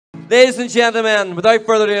Ladies and gentlemen, without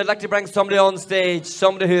further ado, I'd like to bring somebody on stage,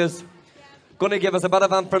 somebody who's going to give us a bit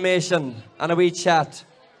of information and a wee chat.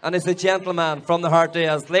 And it's a gentleman from the Heart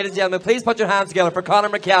Days. Ladies and gentlemen, please put your hands together for Conor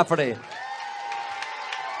McCafferty.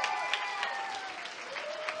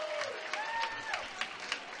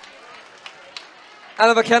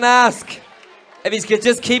 And if I can ask, if he could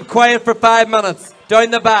just keep quiet for 5 minutes, down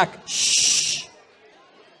the back. Shh.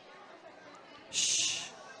 Shh.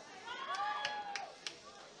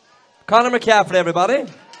 Conor McCafferty, everybody.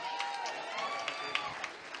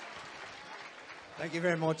 Thank you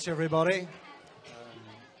very much, everybody.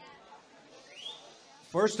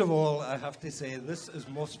 First of all, I have to say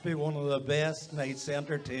must be one of the best nights of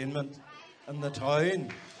entertainment in the town.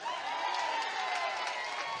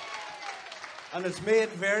 And it's made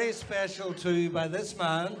very special too by this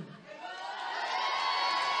man.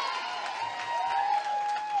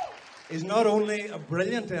 He's not only a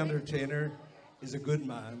brilliant entertainer, he's a good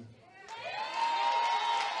man.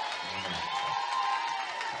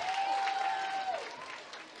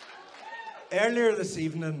 Earlier this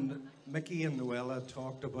evening, Mickey and Noella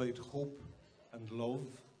talked about hope and love.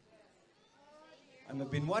 And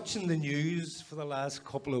I've been watching the news for the last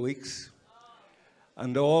couple of weeks.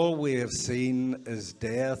 And all we have seen is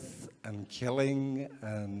death and killing,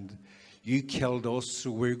 and you killed us,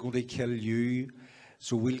 so we're going to kill you,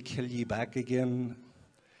 so we'll kill you back again.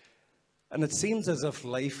 And it seems as if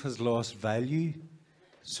life has lost value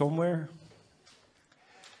somewhere.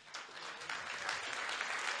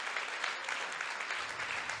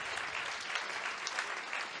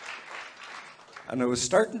 And I was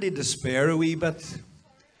starting to despair a wee bit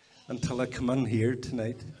until I come in here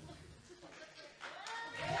tonight.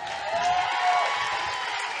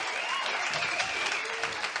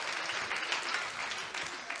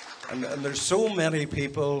 And there's so many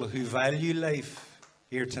people who value life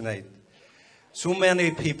here tonight. So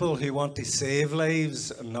many people who want to save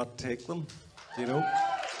lives and not take them, you know.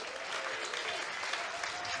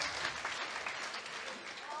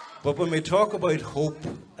 But when we talk about hope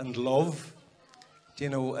and love, you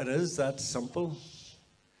know, it is that simple.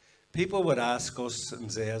 People would ask us in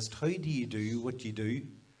Zest, how do you do what you do?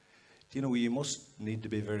 You know, you must need to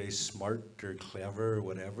be very smart or clever or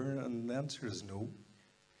whatever, and the answer is no.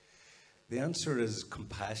 The answer is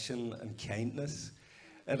compassion and kindness.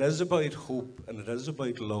 It is about hope and it is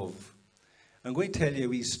about love. I'm going to tell you a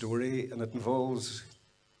wee story, and it involves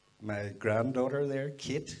my granddaughter there,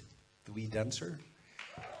 Kate, the wee dancer.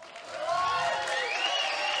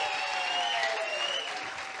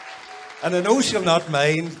 And I know she'll not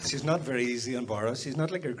mind. She's not very easy embarrassed. She's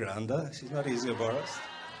not like her granda. She's not easy embarrassed.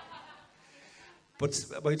 But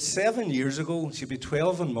about 7 years ago, she'll be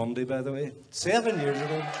 12 on Monday, by the way. 7 years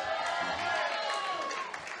ago.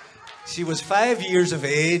 She was 5 years of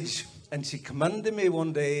age, and she came in to me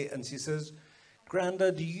one day and she says,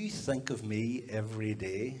 Granda, do you think of me every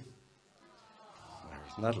day?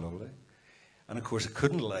 Isn't that lovely? And of course, I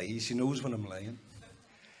couldn't lie. She knows when I'm lying.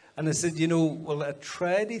 And I said, you know, well, I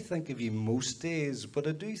try to think of you most days, but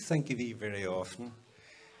I do think of you very often.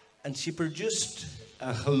 And she produced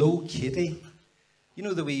a Hello Kitty, you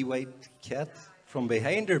know, the wee white cat, from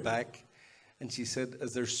behind her back. And she said,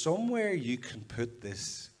 is there somewhere you can put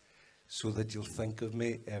this so that you'll think of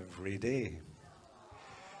me every day?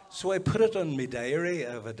 So I put it on my diary.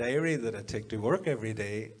 I have a diary that I take to work every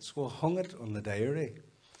day, so I hung it on the diary.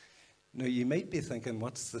 Now, you might be thinking,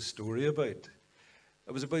 what's the story about?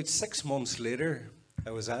 It was about 6 months later,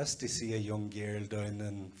 I was asked to see a young girl down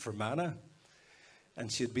in Fermanagh,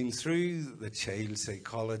 and she had been through the child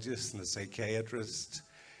psychologist and the psychiatrist,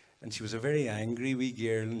 and she was a very angry wee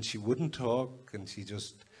girl, and she wouldn't talk, and she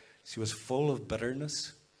was full of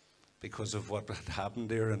bitterness because of what had happened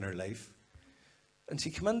to her in her life. And she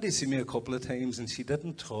came in to see me a couple of times, and she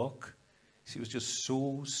didn't talk. She was just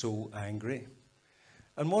so angry.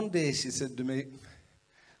 And one day she said to me,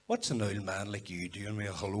 what's an old man like you doing with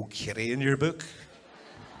a Hello Kitty in your book?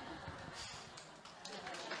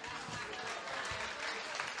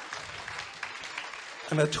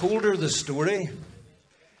 And I told her the story,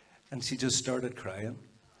 and she just started crying.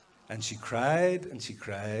 And she cried, and she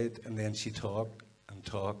cried, and then she talked and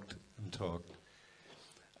talked and talked.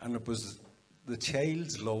 And it was the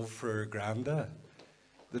child's love for her granda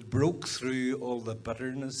that broke through all the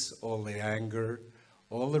bitterness, all the anger,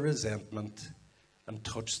 all the resentment, and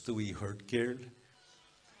touched the wee hurt girl.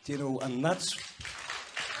 You know, and that's...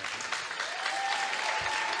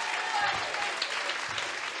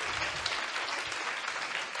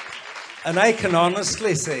 And I can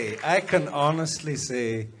honestly say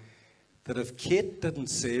that if Kate didn't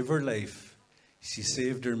save her life, she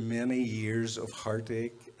saved her many years of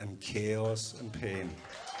heartache and chaos and pain.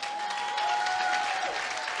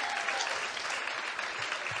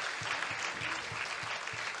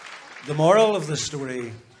 The moral of the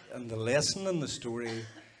story and the lesson in the story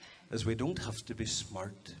is we don't have to be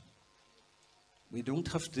smart. We don't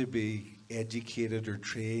have to be educated or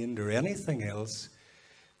trained or anything else.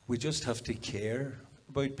 We just have to care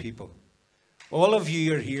about people. All of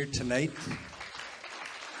you are here tonight.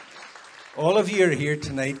 All of you are here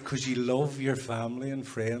tonight because you love your family and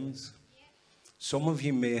friends. Some of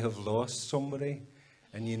you may have lost somebody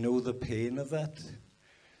and you know the pain of that.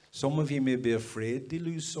 Some of you may be afraid to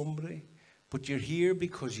lose somebody, but you're here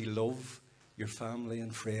because you love your family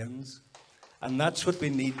and friends. And that's what we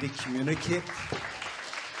need to communicate.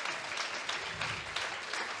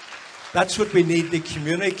 That's what we need to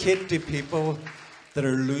communicate to people that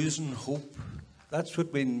are losing hope. That's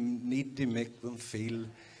what we need to make them feel,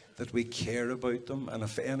 that we care about them. And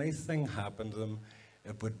if anything happened to them,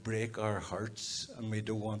 it would break our hearts, and we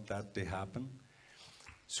don't want that to happen.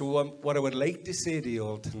 So what I would like to say to you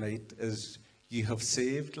all tonight is you have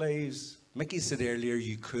saved lives. Mickey said earlier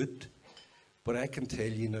you could, but I can tell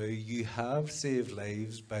you now, you have saved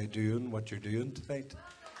lives by doing what you're doing tonight.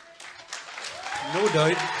 No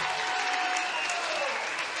doubt.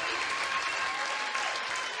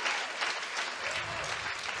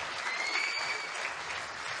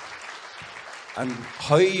 And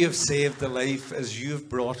how you've saved the life is you've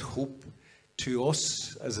brought hope to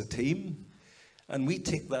us as a team, and we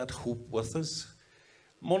take that hope with us.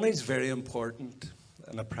 Money's very important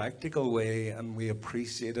in a practical way, and we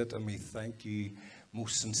appreciate it, and we thank you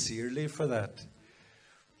most sincerely for that.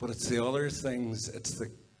 But it's the other things, it's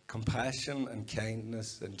the compassion and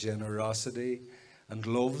kindness and generosity and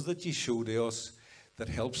love that you show to us that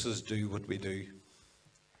helps us do what we do.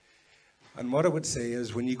 And what I would say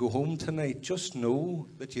is, when you go home tonight, just know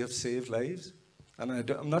that you have saved lives. And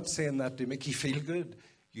I'm not saying that to make you feel good.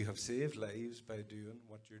 You have saved lives by doing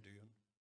what you're doing.